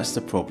said. That's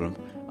the problem.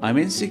 I'm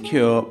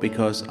insecure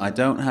because I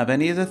don't have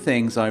any of the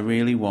things I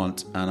really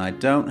want, and I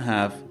don't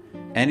have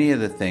any of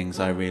the things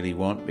I really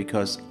want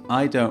because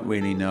I don't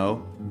really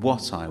know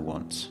what I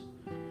want.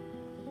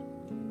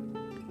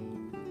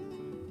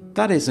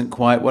 That isn't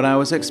quite what I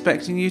was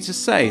expecting you to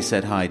say,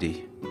 said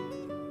Heidi.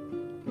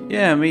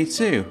 Yeah, me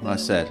too, I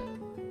said.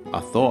 I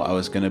thought I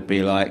was going to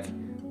be like,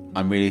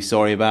 I'm really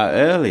sorry about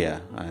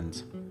earlier,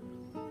 and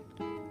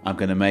I'm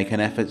going to make an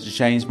effort to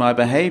change my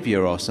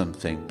behaviour or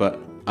something, but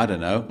I don't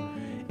know.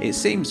 It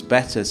seems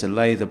better to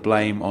lay the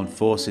blame on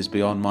forces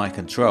beyond my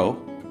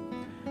control.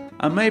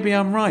 And maybe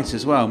I'm right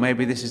as well.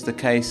 Maybe this is the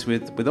case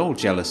with all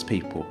jealous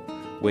people.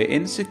 We're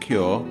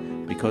insecure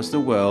because the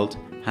world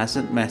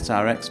hasn't met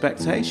our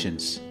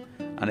expectations.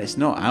 And it's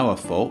not our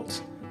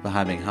fault for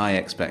having high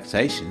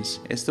expectations.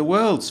 It's the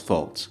world's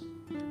fault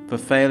for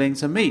failing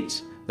to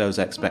meet those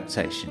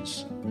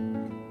expectations.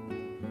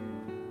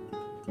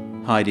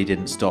 Heidi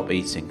didn't stop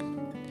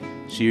eating.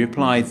 She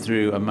replied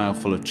through a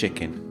mouthful of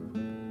chicken.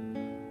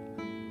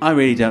 I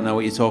really don't know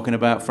what you're talking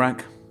about,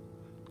 Frank.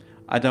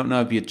 I don't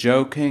know if you're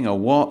joking or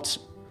what.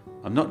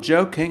 I'm not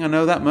joking, I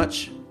know that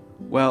much.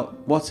 Well,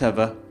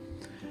 whatever.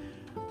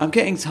 I'm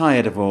getting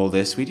tired of all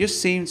this. We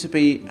just seem to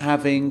be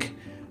having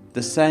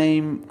the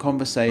same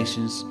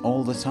conversations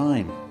all the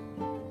time.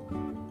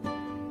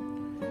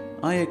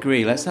 I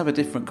agree, let's have a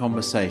different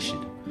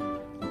conversation.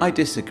 I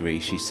disagree,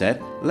 she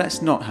said.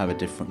 Let's not have a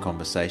different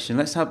conversation.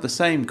 Let's have the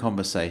same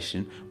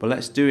conversation, but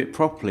let's do it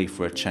properly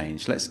for a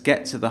change. Let's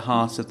get to the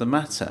heart of the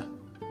matter.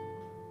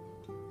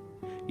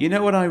 You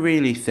know what I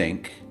really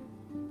think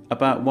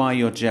about why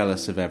you're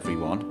jealous of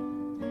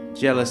everyone?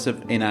 Jealous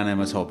of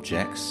inanimate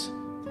objects?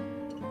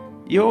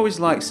 You always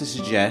like to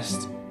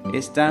suggest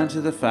it's down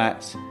to the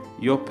fact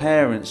your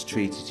parents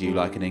treated you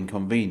like an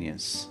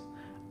inconvenience.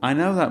 I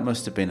know that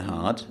must have been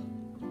hard.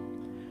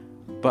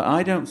 But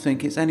I don't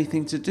think it's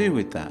anything to do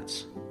with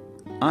that.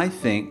 I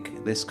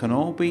think this can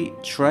all be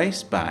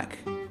traced back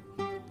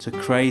to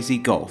crazy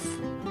golf.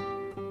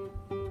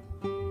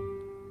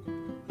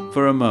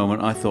 For a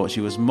moment I thought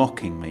she was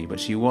mocking me, but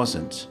she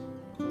wasn't.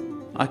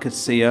 I could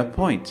see her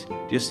point.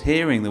 Just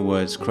hearing the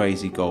words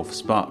crazy golf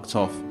sparked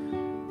off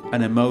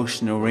an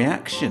emotional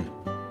reaction.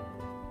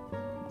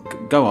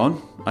 Go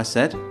on, I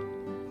said.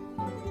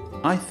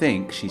 I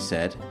think, she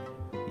said,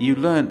 you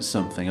learnt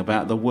something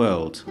about the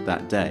world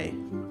that day.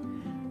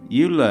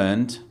 You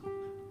learned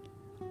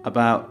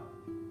about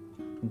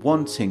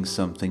wanting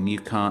something you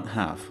can't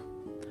have.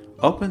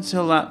 Up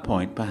until that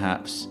point,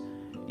 perhaps,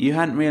 you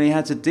hadn't really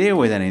had to deal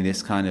with any of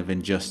this kind of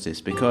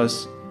injustice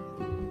because,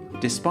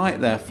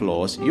 despite their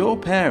flaws, your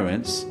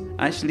parents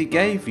actually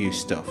gave you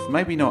stuff.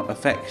 Maybe not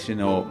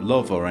affection or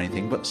love or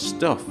anything, but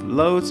stuff.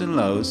 Loads and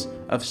loads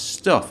of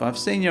stuff. I've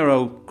seen your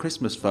old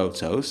Christmas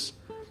photos.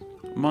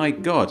 My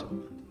God.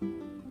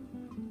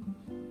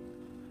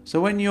 So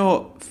when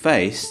you're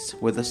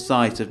faced with the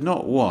sight of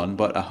not 1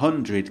 but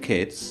 100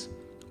 kids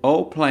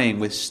all playing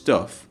with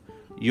stuff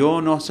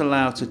you're not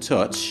allowed to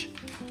touch,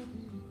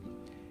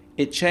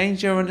 it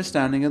changed your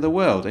understanding of the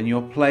world and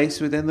your place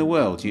within the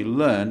world. You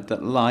learned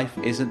that life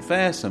isn't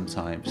fair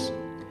sometimes.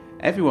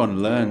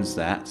 Everyone learns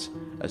that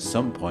at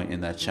some point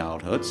in their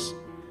childhoods,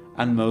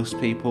 and most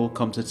people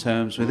come to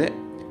terms with it.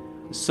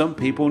 Some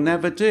people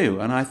never do,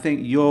 and I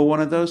think you're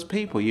one of those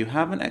people. You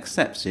haven't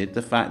accepted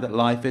the fact that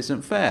life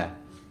isn't fair.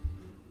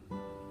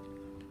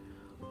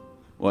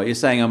 Well, you're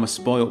saying I'm a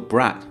spoilt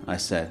brat, I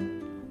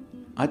said.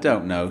 I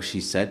don't know, she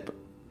said, but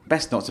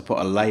best not to put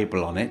a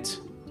label on it.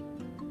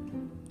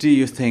 Do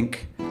you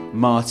think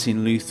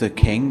Martin Luther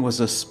King was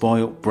a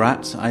spoilt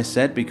brat, I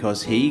said,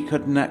 because he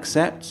couldn't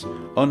accept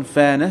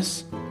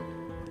unfairness.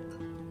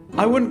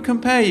 I wouldn't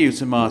compare you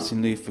to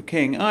Martin Luther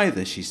King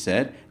either, she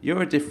said.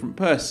 You're a different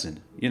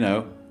person, you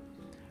know.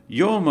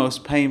 Your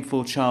most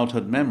painful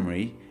childhood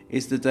memory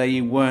is the day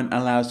you weren't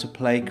allowed to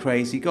play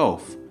crazy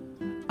golf.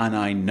 And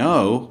I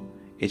know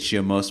it's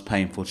your most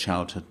painful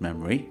childhood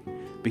memory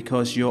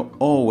because you're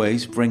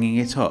always bringing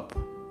it up.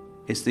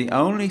 It's the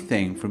only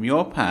thing from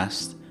your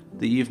past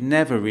that you've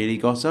never really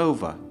got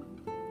over.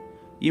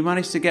 You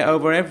managed to get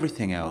over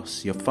everything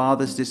else. Your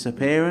father's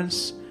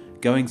disappearance,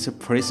 going to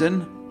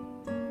prison.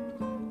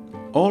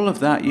 All of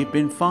that you've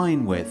been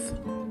fine with.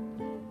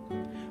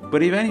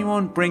 But if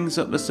anyone brings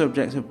up the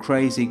subject of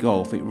crazy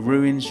golf, it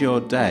ruins your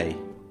day.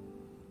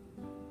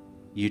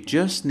 You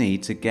just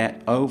need to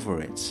get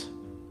over it.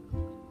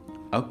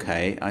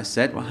 Okay, I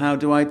said, well, how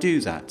do I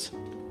do that?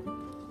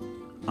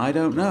 I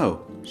don't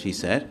know, she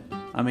said.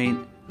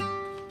 I'm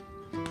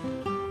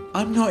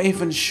not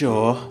even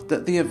sure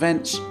that the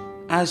events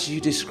as you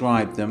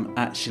described them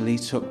actually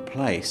took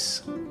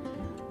place.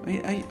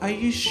 Are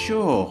you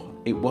sure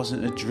it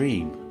wasn't a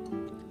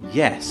dream?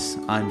 Yes,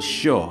 I'm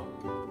sure.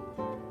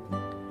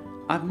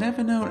 I've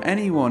never known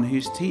anyone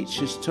whose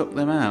teachers took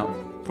them out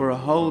for a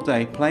whole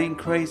day playing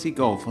crazy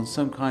golf on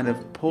some kind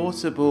of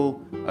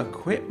portable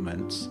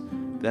equipment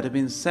that had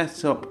been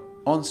set up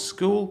on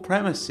school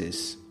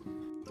premises.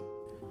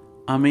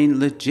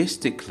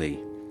 Logistically,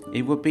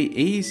 it would be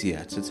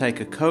easier to take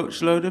a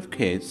coachload of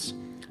kids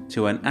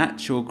to an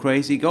actual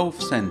crazy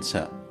golf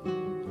centre.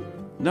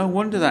 No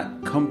wonder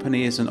that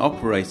company isn't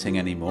operating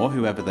anymore,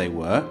 whoever they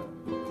were.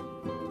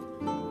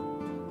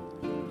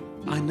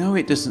 I know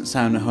it doesn't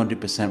sound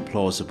 100%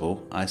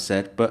 plausible, I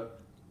said, but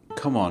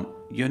come on,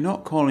 you're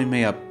not calling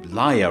me a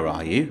liar,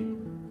 are you?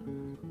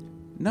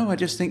 No, I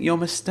just think you're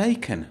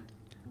mistaken.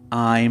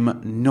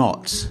 I'm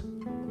not.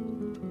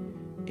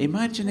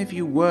 Imagine if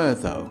you were,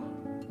 though.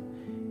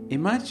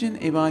 Imagine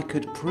if I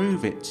could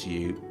prove it to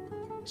you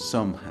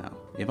somehow.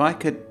 If I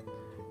could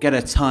get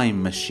a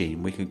time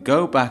machine, we could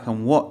go back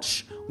and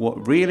watch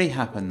what really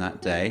happened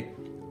that day,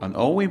 and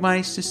all we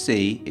managed to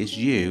see is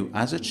you,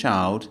 as a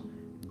child,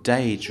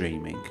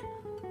 daydreaming.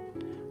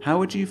 How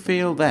would you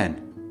feel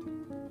then?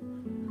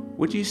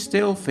 Would you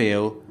still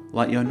feel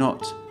like you're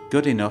not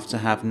good enough to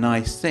have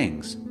nice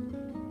things?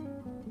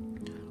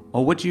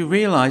 Or would you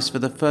realise for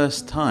the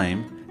first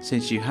time,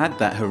 since you had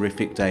that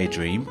horrific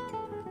daydream,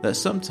 that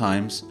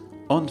sometimes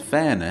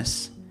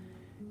unfairness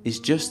is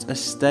just a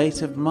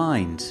state of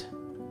mind?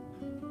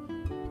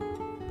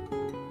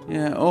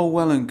 Yeah, all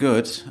well and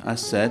good, I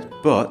said,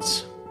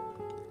 but,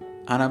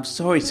 and I'm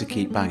sorry to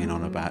keep banging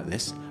on about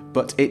this,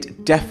 but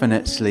it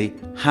definitely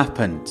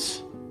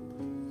happened.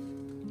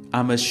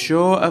 I'm as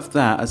sure of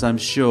that as I'm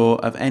sure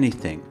of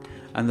anything.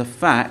 And the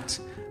fact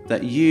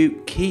that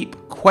you keep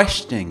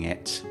questioning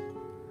it,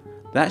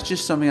 that's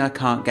just something I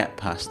can't get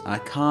past. I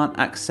can't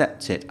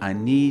accept it. I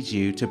need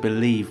you to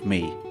believe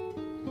me.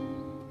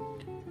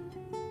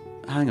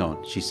 Hang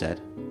on, she said.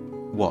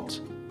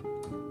 What?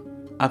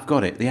 I've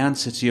got it. The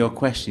answer to your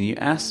question. You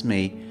asked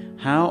me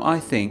how I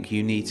think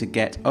you need to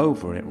get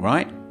over it,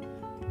 right?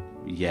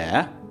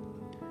 Yeah.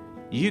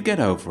 You get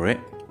over it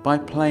by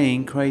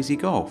playing crazy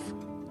golf.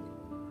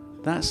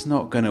 That's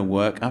not going to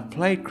work. I've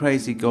played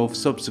crazy golf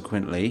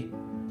subsequently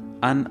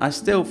and I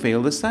still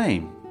feel the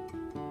same.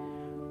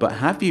 But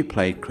have you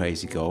played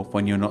crazy golf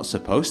when you're not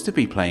supposed to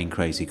be playing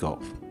crazy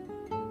golf?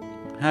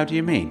 How do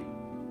you mean?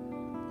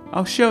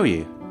 I'll show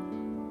you.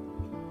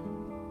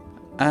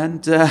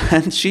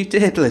 And she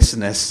did,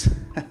 listeners.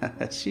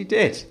 She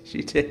did.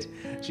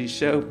 She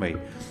showed me.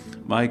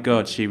 My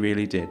God, she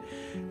really did.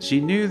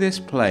 She knew this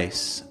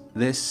place,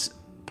 this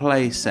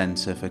play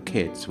centre for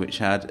kids, which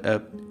had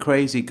a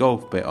crazy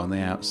golf bit on the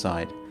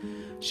outside.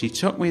 She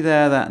took me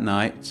there that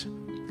night.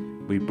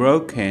 We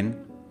broke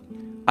in.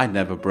 I'd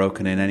never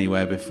broken in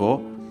anywhere before,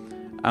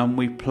 and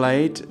we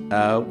played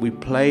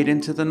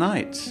into the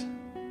night.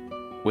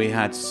 We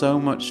had so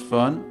much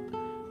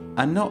fun,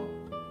 and not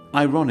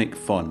ironic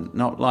fun,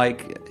 not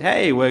like,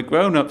 hey, we're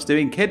grown-ups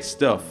doing kid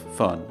stuff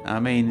fun.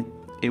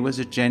 It was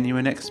a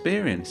genuine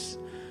experience.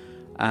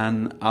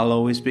 And I'll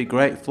always be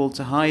grateful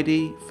to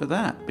Heidi for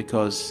that,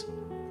 because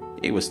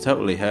it was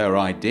totally her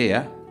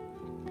idea.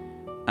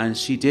 And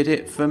she did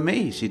it for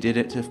me. She did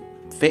it to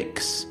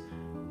fix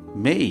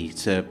me,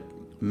 to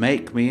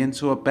make me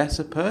into a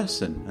better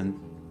person. And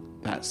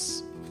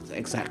that's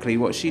exactly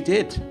what she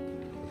did.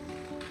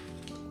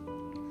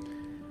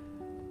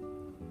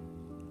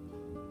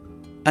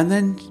 And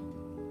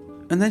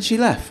then she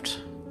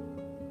left.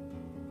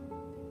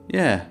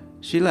 Yeah,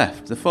 she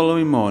left. The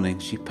following morning,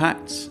 she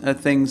packed her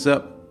things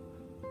up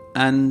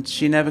and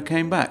she never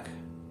came back.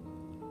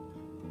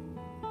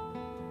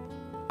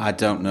 I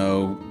don't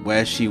know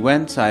where she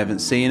went. I haven't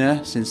seen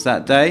her since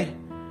that day.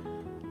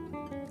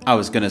 I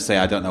was going to say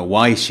I don't know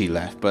why she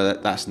left,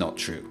 but that's not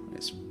true.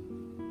 It's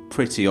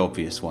pretty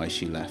obvious why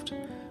she left.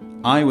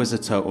 I was a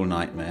total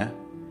nightmare.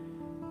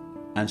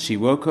 And she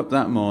woke up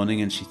that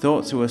morning and she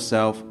thought to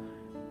herself,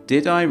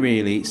 did I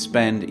really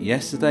spend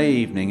yesterday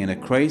evening in a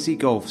crazy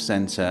golf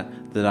centre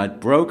that I'd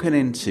broken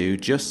into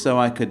just so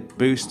I could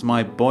boost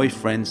my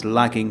boyfriend's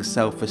lagging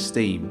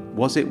self-esteem?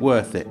 Was it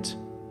worth it?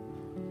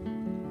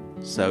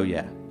 So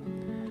yeah,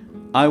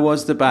 I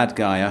was the bad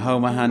guy. I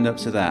hold my hand up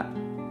to that.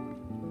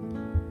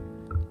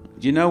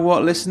 You know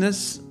what,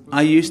 listeners?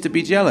 I used to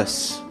be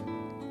jealous,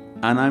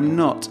 and I'm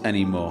not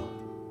anymore.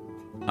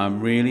 I'm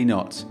really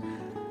not.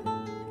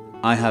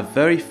 I have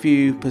very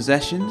few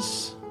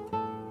possessions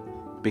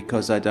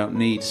because I don't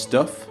need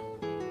stuff.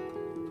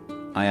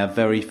 I have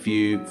very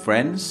few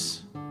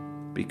friends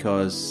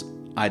because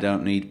I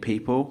don't need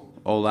people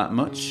all that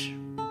much.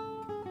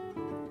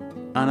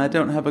 And I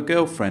don't have a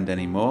girlfriend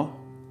anymore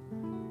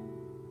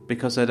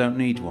because I don't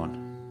need one.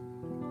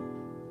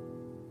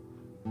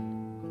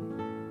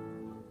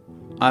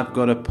 I've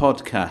got a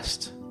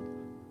podcast.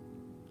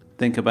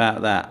 Think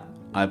about that.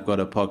 I've got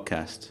a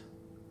podcast.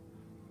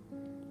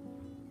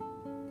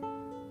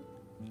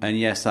 And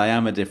yes, I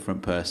am a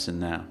different person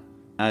now,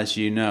 as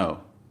you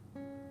know.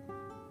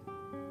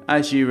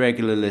 As you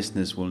regular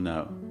listeners will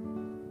know.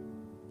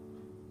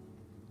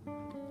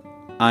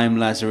 I'm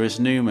Lazarus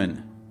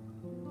Newman.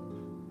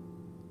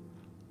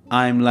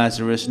 I'm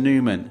Lazarus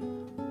Newman.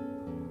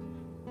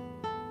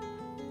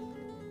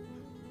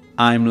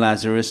 I'm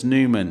Lazarus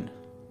Newman.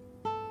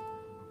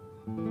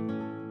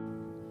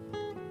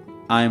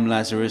 I'm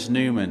Lazarus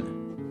Newman.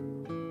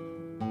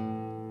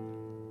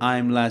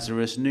 I'm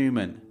Lazarus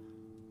Newman.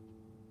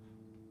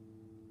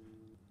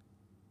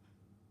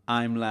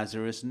 I'm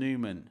Lazarus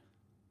Newman.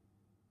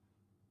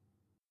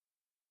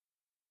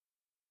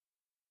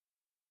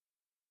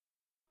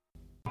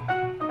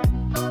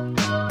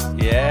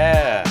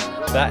 Yeah,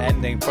 that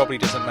ending probably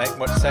doesn't make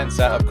much sense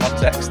out of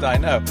context, I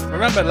know.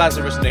 Remember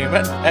Lazarus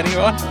Newman?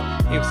 Anyone?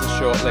 He was a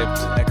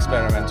short-lived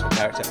experimental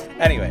character.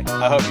 Anyway,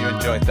 I hope you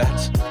enjoyed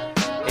that.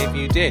 If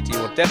you did, you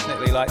will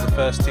definitely like the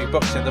first two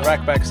books in the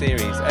Ragbag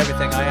series,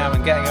 Everything I Am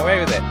and Getting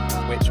Away With It,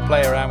 which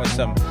play around with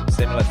some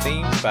similar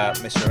themes about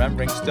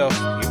misremembering stuff,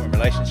 human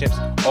relationships,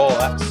 all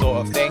that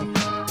sort of thing.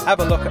 Have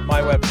a look at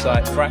my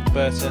website,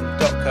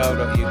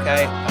 frankburton.co.uk,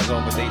 has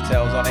all the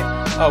details on it.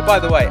 Oh, by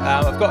the way,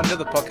 I've got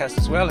another podcast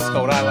as well. It's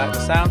called I Like the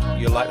Sound.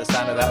 You'll like the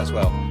sound of that as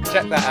well.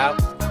 Check that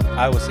out.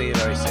 I will see you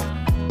very soon.